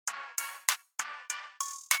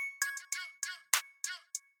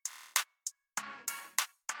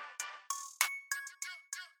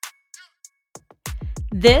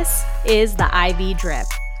This is the IV Drip,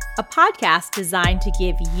 a podcast designed to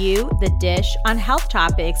give you the dish on health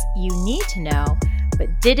topics you need to know but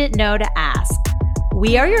didn't know to ask.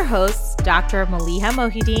 We are your hosts, Dr. Maliha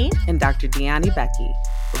Mohideen and Dr. Deani Becky.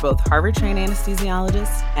 We're both Harvard-trained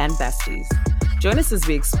anesthesiologists and besties. Join us as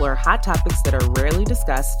we explore hot topics that are rarely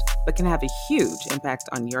discussed but can have a huge impact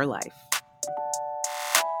on your life.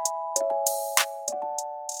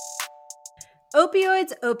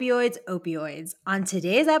 Opioids, opioids, opioids. On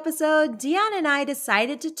today's episode, Deanna and I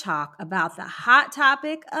decided to talk about the hot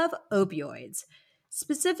topic of opioids,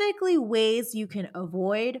 specifically ways you can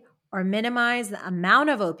avoid or minimize the amount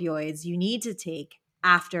of opioids you need to take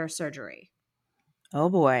after surgery. Oh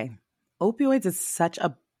boy, opioids is such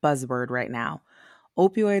a buzzword right now.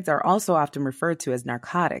 Opioids are also often referred to as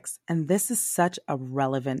narcotics, and this is such a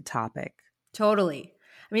relevant topic. Totally.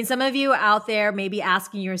 I mean, some of you out there may be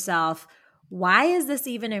asking yourself, why is this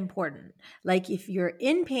even important? Like, if you're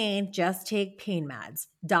in pain, just take pain meds.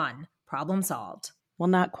 Done. Problem solved. Well,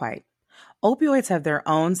 not quite. Opioids have their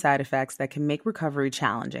own side effects that can make recovery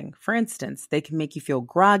challenging. For instance, they can make you feel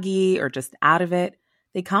groggy or just out of it.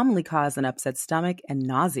 They commonly cause an upset stomach and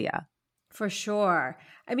nausea. For sure.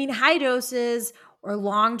 I mean, high doses or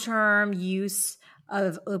long-term use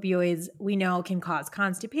of opioids, we know, can cause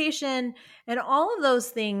constipation, and all of those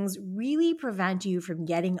things really prevent you from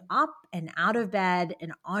getting up and out of bed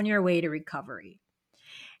and on your way to recovery.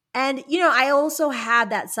 And, you know, I also have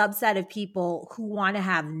that subset of people who want to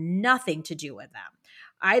have nothing to do with them.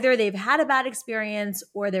 Either they've had a bad experience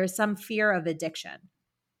or there's some fear of addiction.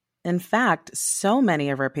 In fact, so many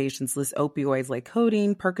of our patients list opioids like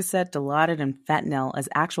codeine, Percocet, Dilaudid, and fentanyl as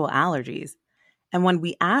actual allergies. And when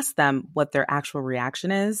we ask them what their actual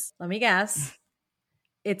reaction is, let me guess,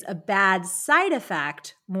 it's a bad side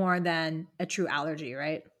effect more than a true allergy,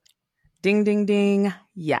 right? Ding, ding, ding.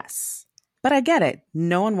 Yes. But I get it.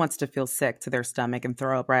 No one wants to feel sick to their stomach and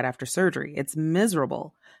throw up right after surgery. It's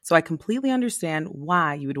miserable. So I completely understand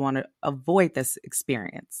why you would want to avoid this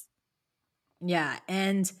experience. Yeah.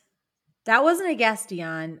 And that wasn't a guess,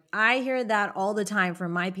 Dion. I hear that all the time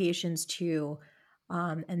from my patients too.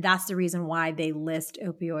 And that's the reason why they list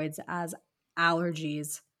opioids as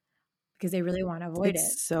allergies, because they really want to avoid it.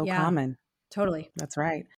 It's so common. Totally. That's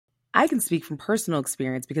right. I can speak from personal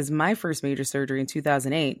experience because my first major surgery in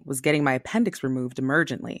 2008 was getting my appendix removed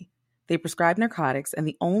emergently. They prescribed narcotics, and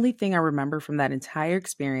the only thing I remember from that entire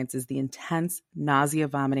experience is the intense nausea,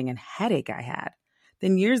 vomiting, and headache I had.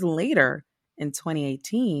 Then years later, in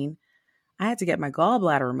 2018, I had to get my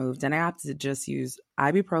gallbladder removed, and I opted to just use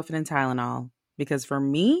ibuprofen and Tylenol because for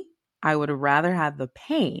me, I would have rather had the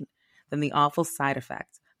pain than the awful side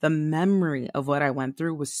effects. The memory of what I went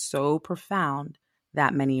through was so profound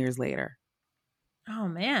that many years later. Oh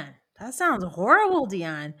man, that sounds horrible,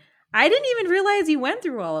 Dion. I didn't even realize you went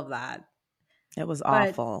through all of that. It was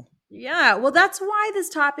awful. Yeah, well, that's why this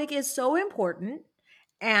topic is so important.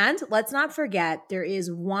 And let's not forget, there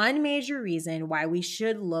is one major reason why we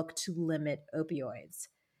should look to limit opioids.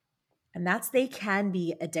 And that's they can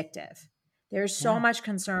be addictive. There's so much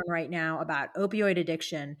concern right now about opioid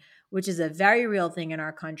addiction, which is a very real thing in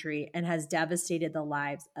our country and has devastated the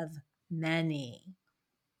lives of many.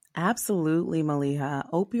 Absolutely,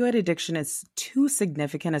 Maliha. Opioid addiction is too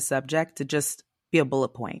significant a subject to just be a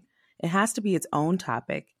bullet point. It has to be its own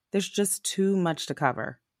topic. There's just too much to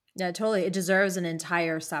cover. Yeah, totally. It deserves an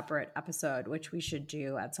entire separate episode, which we should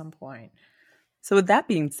do at some point. So with that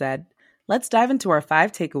being said, let's dive into our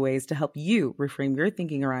 5 takeaways to help you reframe your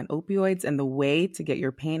thinking around opioids and the way to get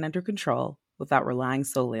your pain under control without relying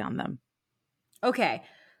solely on them. Okay.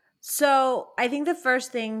 So I think the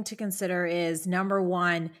first thing to consider is, number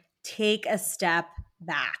one, take a step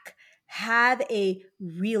back. Have a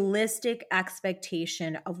realistic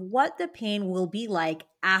expectation of what the pain will be like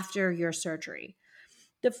after your surgery.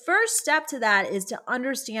 The first step to that is to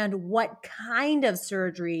understand what kind of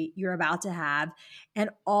surgery you're about to have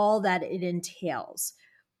and all that it entails,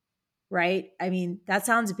 right? I mean, that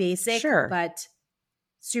sounds basic, but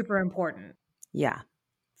super important. Yeah.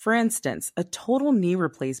 For instance, a total knee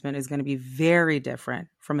replacement is going to be very different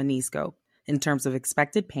from a knee scope in terms of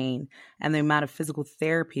expected pain and the amount of physical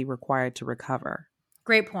therapy required to recover.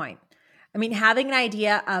 Great point. I mean, having an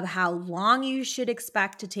idea of how long you should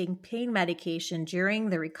expect to take pain medication during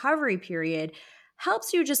the recovery period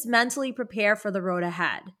helps you just mentally prepare for the road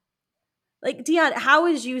ahead. Like, Dion, how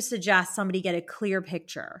would you suggest somebody get a clear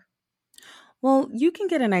picture? Well, you can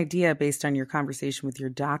get an idea based on your conversation with your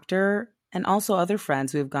doctor and also other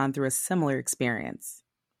friends who have gone through a similar experience.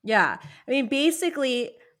 Yeah. I mean,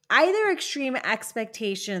 basically, either extreme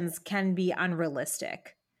expectations can be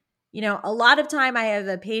unrealistic. A lot of time I have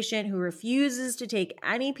a patient who refuses to take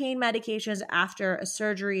any pain medications after a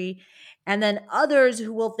surgery, and then others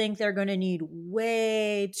who will think they're going to need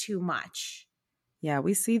way too much. Yeah,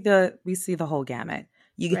 we see the whole gamut.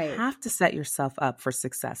 You Right. have to set yourself up for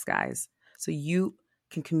success, guys. So you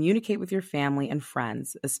can communicate with your family and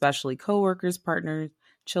friends, especially coworkers, partners,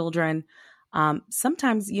 children.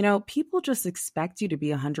 Sometimes, people just expect you to be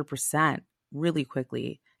 100% really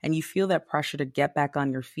quickly, and you feel that pressure to get back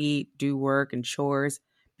on your feet, do work and chores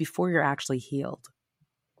before you're actually healed.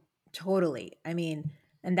 Totally. I mean,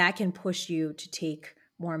 and that can push you to take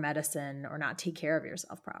more medicine or not take care of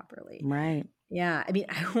yourself properly. Right. Yeah. I mean,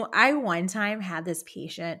 I one time had this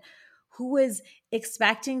patient who was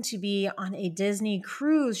expecting to be on a Disney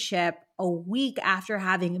cruise ship a week after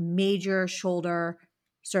having major shoulder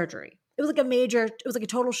surgery. It was like a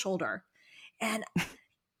total shoulder. And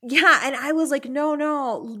yeah, and I was like, no,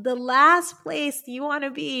 no, the last place you want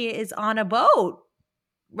to be is on a boat,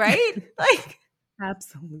 right? Like,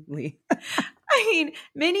 Absolutely. I mean,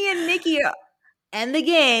 Minnie and Mickey and the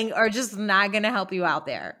gang are just not going to help you out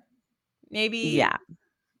there. Yeah. Maybe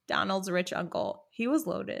Donald's rich uncle. He was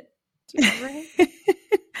loaded. Do you remember him?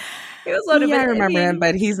 He was loaded, Yeah, but I I remember him, mean,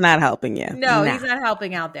 but he's not helping you. no, Nah. he's not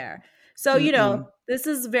helping out there. So, Mm-mm. this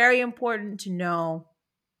is very important to know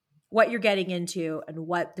what you're getting into and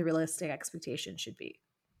what the realistic expectation should be.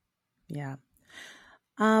 Yeah.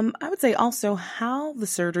 I would say also how the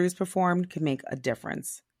surgery is performed can make a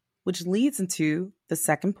difference, which leads into the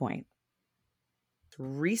second point.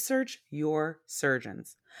 Research your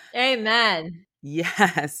surgeons. Amen.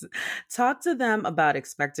 Yes. Talk to them about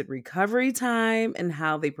expected recovery time and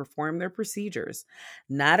how they perform their procedures.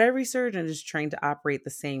 Not every surgeon is trained to operate the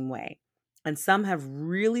same way, and some have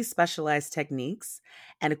really specialized techniques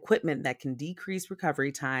and equipment that can decrease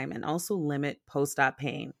recovery time and also limit post op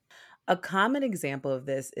pain. A common example of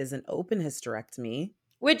this is an open hysterectomy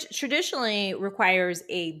Which traditionally requires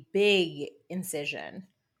a big incision.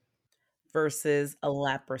 versus a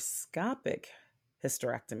laparoscopic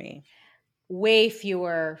hysterectomy. Way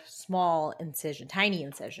fewer tiny Yeah.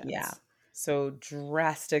 incisions. So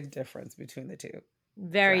drastic difference between the two.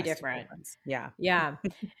 Very Drastic different. difference. Yeah. Yeah.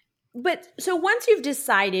 But so once you've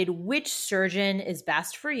decided which surgeon is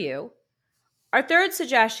best for you, our third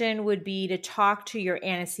suggestion would be to talk to your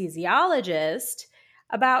anesthesiologist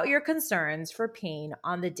about your concerns for pain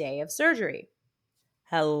on the day of surgery.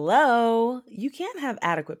 Hello. You can't have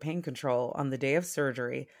adequate pain control on the day of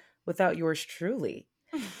surgery without yours truly.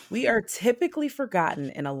 We are typically forgotten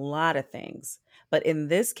in a lot of things, but in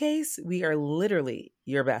this case, we are literally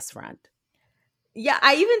your best friend. Yeah,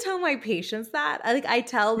 I even tell my patients that. I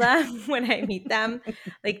tell them when I meet them,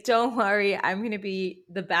 like, don't worry, I'm going to be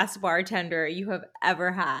the best bartender you have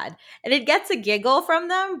ever had. And it gets a giggle from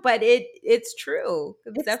them, but it's true.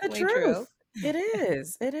 It's It's the definitely true. truth. It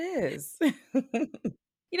is. It is.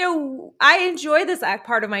 I enjoy this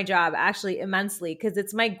part of my job actually immensely because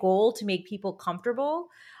it's my goal to make people comfortable,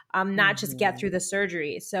 not just get Mhm. through the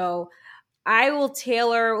surgery. So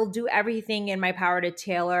will do everything in my power to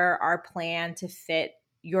tailor our plan to fit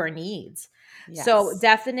your needs. So Yes.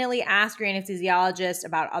 definitely ask your anesthesiologist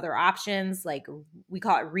about other options, like we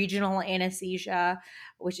call it regional anesthesia,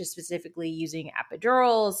 which is specifically using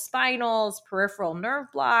epidurals, spinals, peripheral nerve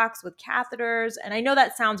blocks with catheters. And I know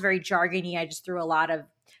that sounds very jargony. I just threw a lot of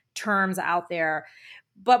terms out there.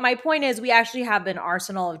 But my point is, we actually have an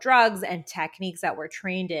arsenal of drugs and techniques that we're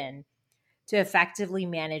trained in to effectively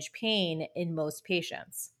manage pain in most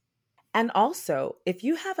patients. And also, if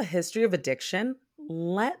you have a history of addiction,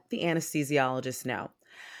 let the anesthesiologist know.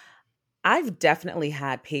 I've definitely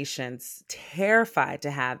had patients terrified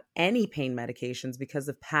to have any pain medications because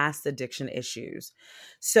of past addiction issues.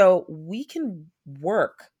 So we can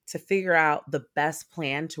work to figure out the best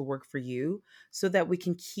plan to work for you so that we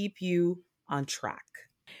can keep you on track.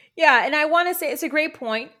 Yeah, and I want to say it's a great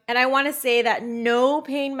point, and I want to say that no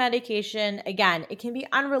pain medication, again, it can be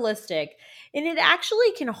unrealistic and it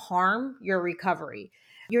actually can harm your recovery.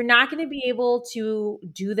 You're not going to be able to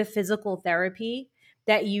do the physical therapy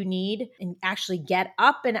that you need and actually get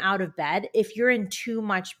up and out of bed if you're in too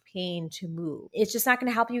much pain to move. It's just not going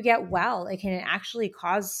to help you get well. It can actually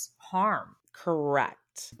cause harm. Correct.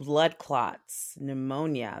 Blood clots,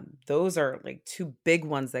 pneumonia, those are like two big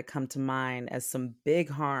ones that come to mind as some big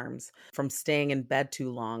harms from staying in bed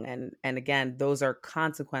too long. And again, those are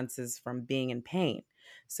consequences from being in pain.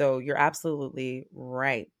 So you're absolutely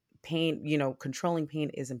right. Pain, controlling pain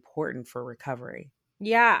is important for recovery.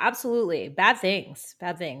 Yeah, absolutely. Bad things.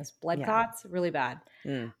 Bad things. Blood Yeah. clots, really bad.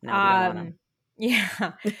 No, we don't want Um,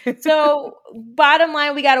 yeah. So, bottom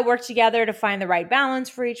line, we got to work together to find the right balance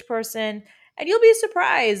for each person. And you'll be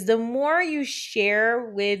surprised. The more you share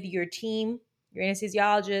with your team, your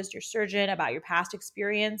anesthesiologist, your surgeon about your past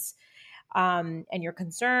experience and your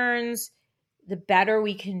concerns, the better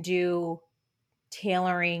we can do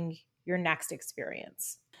tailoring your next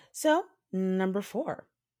experience. So, number 4,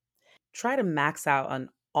 try to max out on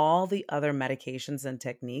all the other medications and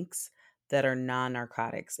techniques that are non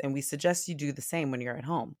narcotics. And we suggest you do the same when you're at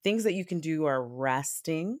home. Things that you can do are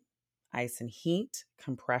resting, ice and heat,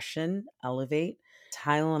 compression, elevate,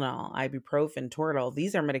 Tylenol, ibuprofen, Toradol.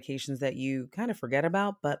 These are medications that you kind of forget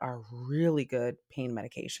about, but are really good pain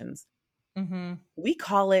medications. Mm-hmm. We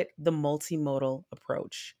call it the multimodal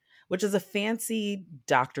approach, which is a fancy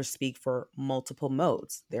doctor speak for multiple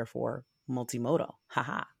modes, therefore multimodal.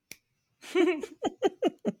 Haha.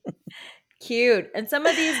 Cute. And some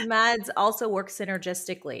of these meds also work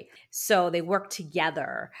synergistically. So they work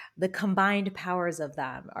together. The combined powers of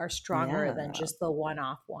them are stronger than Yeah. just the one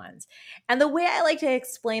off ones. And the way I like to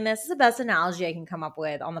explain this is the best analogy I can come up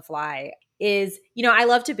with on the fly is, I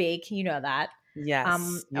love to bake. You know that.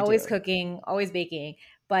 Yes, you Always do. cooking, always baking.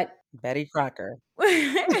 But Betty Crocker.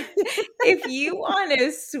 if you want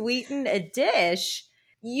to sweeten a dish,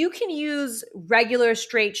 you can use regular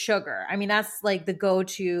straight sugar. I mean, that's like the go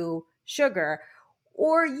to sugar.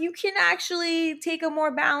 Or you can actually take a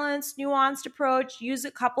more balanced, nuanced approach, use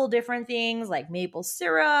a couple different things like maple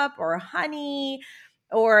syrup or honey.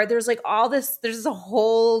 Or there's like all this, there's a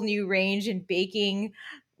whole new range in baking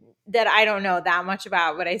that I don't know that much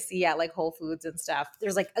about, but I see at like Whole Foods and stuff.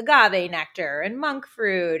 There's like agave nectar and monk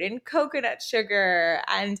fruit and coconut sugar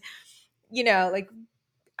and, like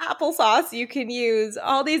applesauce you can use,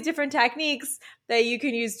 all these different techniques that you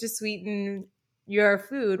can use to sweeten your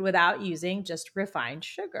food without using just refined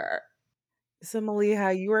sugar. So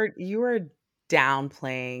Maliha, you are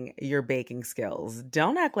downplaying your baking skills.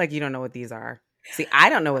 Don't act like you don't know what these are. See, I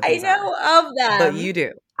don't know what I these are, know of but them. you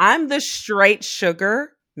do. I'm the straight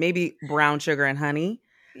sugar, maybe brown sugar and honey,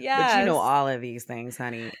 but you know Yes. all of these things,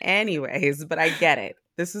 honey. Anyways, but I get it.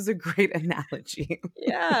 This is a great analogy.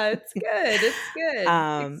 Yeah, it's good. It's good.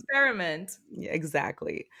 um, Experiment. yeah,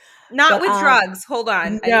 exactly. Not But with drugs. Hold on. I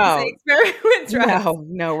didn't say no, experiment with drugs.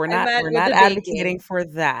 no, we're I not meant we're with not the advocating baking. for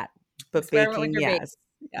that. But Experiment with baking, your baking. yes.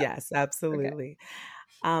 Yep. Yes, Okay. absolutely.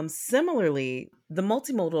 Similarly, the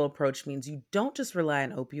multimodal approach means you don't just rely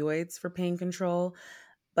on opioids for pain control,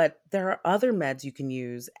 but there are other meds you can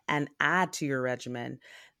use and add to your regimen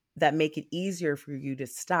that make it easier for you to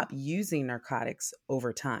stop using narcotics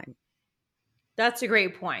over time. That's a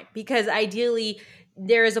great point because ideally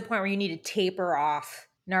there is a point where you need to taper off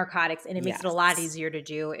narcotics and it makes it a lot Yes. easier to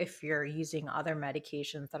do if you're using other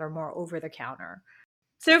medications that are more over the counter.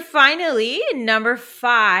 So finally, number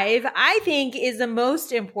 5, I think is the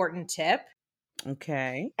most important tip,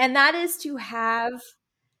 Okay. and that is to have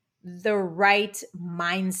the right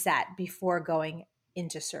mindset before going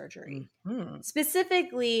into surgery. Hmm.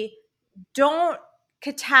 Specifically, don't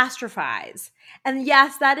catastrophize. And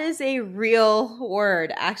yes, that is a real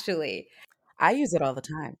word, actually. I use it all the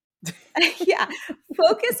time. Yeah,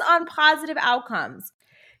 focus on positive outcomes.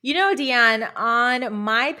 Deanne, on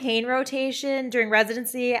my pain rotation during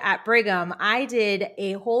residency at Brigham, I did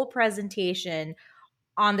a whole presentation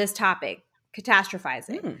on this topic,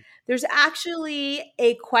 catastrophizing. Hmm. There's actually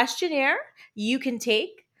a questionnaire you can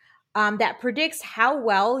take that predicts how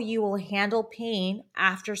well you will handle pain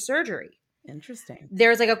after surgery. Interesting.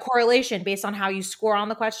 There's like a correlation based on how you score on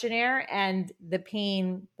the questionnaire and the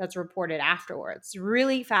pain that's reported afterwards.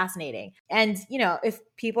 Really fascinating. And, if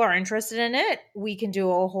people are interested in it, we can do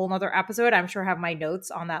a whole nother episode. I'm sure I have my notes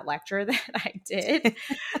on that lecture that I did.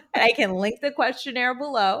 And I can link the questionnaire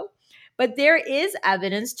below. But there is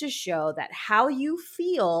evidence to show that how you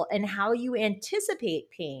feel and how you anticipate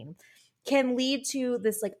pain can lead to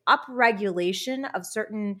this like upregulation of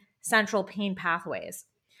certain central pain pathways.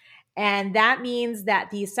 And that means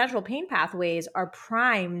that these central pain pathways are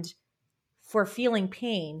primed for feeling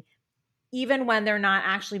pain, even when they're not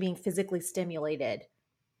actually being physically stimulated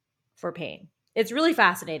for pain. It's really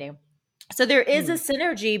fascinating. So there is a Hmm.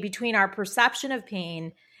 synergy between our perception of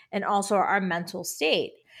pain and also our mental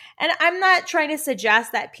state. And I'm not trying to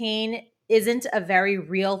suggest that pain isn't a very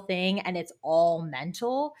real thing and it's all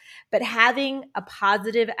mental, but having a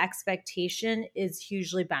positive expectation is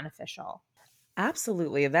hugely beneficial.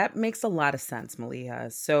 Absolutely. That makes a lot of sense, Malia.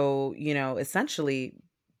 So, essentially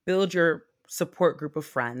build your support group of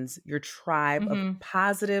friends, your tribe of Mm-hmm.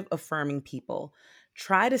 positive, affirming people.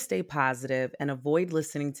 Try to stay positive and avoid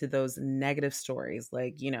listening to those negative stories,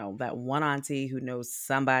 like, that one auntie who knows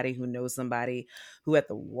somebody who knows somebody who had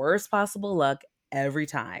the worst possible luck every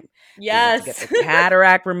time. They went to get Yes. the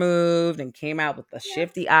cataract removed and came out with a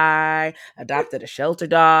shifty eye, adopted a shelter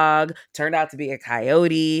dog, turned out to be a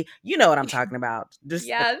coyote. You know what I'm talking about. Just the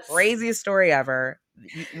Yes. craziest story ever.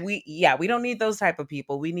 We don't need those type of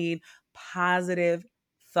people. We need positive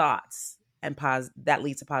thoughts and that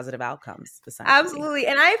leads to positive outcomes, essentially. Absolutely.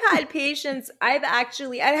 And I've had patients,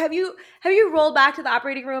 have you rolled back to the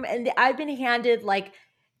operating room and I've been handed like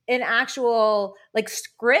an actual like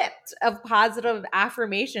script of positive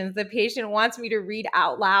affirmations the patient wants me to read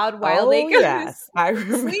out loud while they Oh, go to yes. I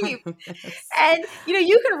sleep. remember this. And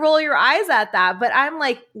you can roll your eyes at that, but I'm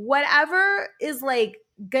like, whatever is like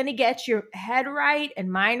gonna get your head right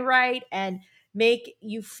and mind right and make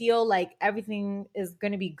you feel like everything is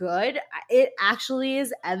gonna be good. It actually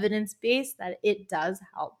is evidence based that it does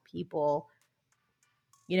help people,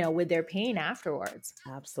 with their pain afterwards.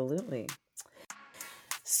 Absolutely.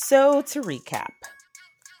 So to recap,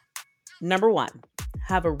 number one,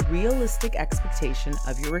 have a realistic expectation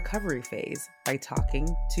of your recovery phase by talking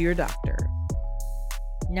to your doctor.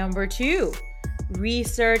 Number two,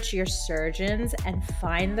 research your surgeons and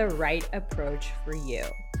find the right approach for you.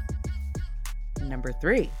 Number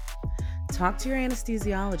three, talk to your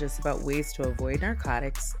anesthesiologist about ways to avoid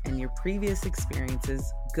narcotics and your previous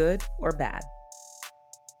experiences, good or bad.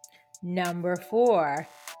 Number four,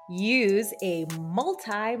 use a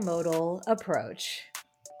multimodal approach.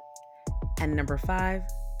 And number five,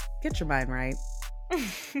 get your mind right.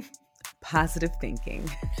 Positive thinking.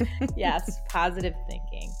 Yes, positive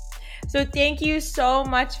thinking. So thank you so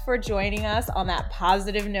much for joining us on that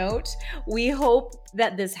positive note. We hope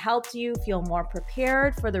that this helped you feel more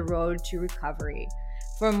prepared for the road to recovery.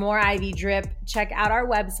 For more IV Drip, check out our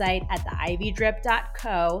website at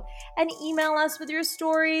theivdrip.co and email us with your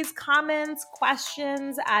stories, comments,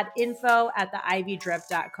 questions at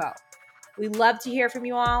info@theivdrip.co. We love to hear from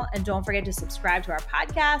you all, and don't forget to subscribe to our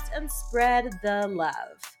podcast and spread the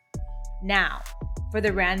love. Now, for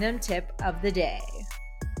the random tip of the day.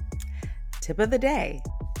 Tip of the day,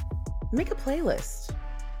 make a playlist.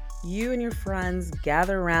 You and your friends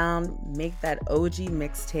gather around, make that OG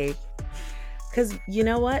mixtape. Because you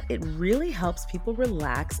know what? It really helps people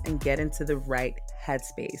relax and get into the right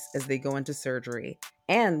headspace as they go into surgery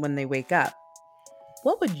and when they wake up.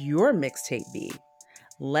 What would your mixtape be?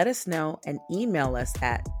 Let us know and email us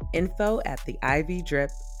at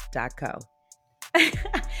info@theivdrip.co.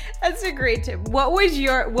 That's a great tip. What would be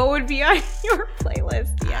on your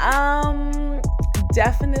playlist? Yeah.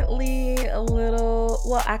 Definitely a little,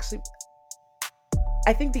 well, actually,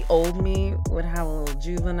 I think the old me would have a little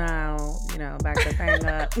juvenile, back the thing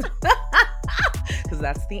up. Because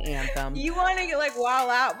that's the anthem. You want to get like wild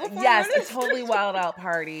out before? Yes, a totally wild out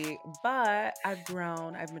party. But I've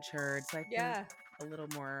grown, I've matured. So I think a little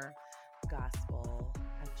more gospel.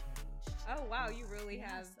 I've changed. Oh, wow. You really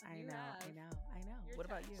have. I know. What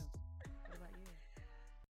about you?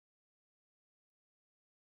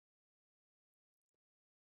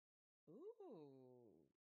 Ooh.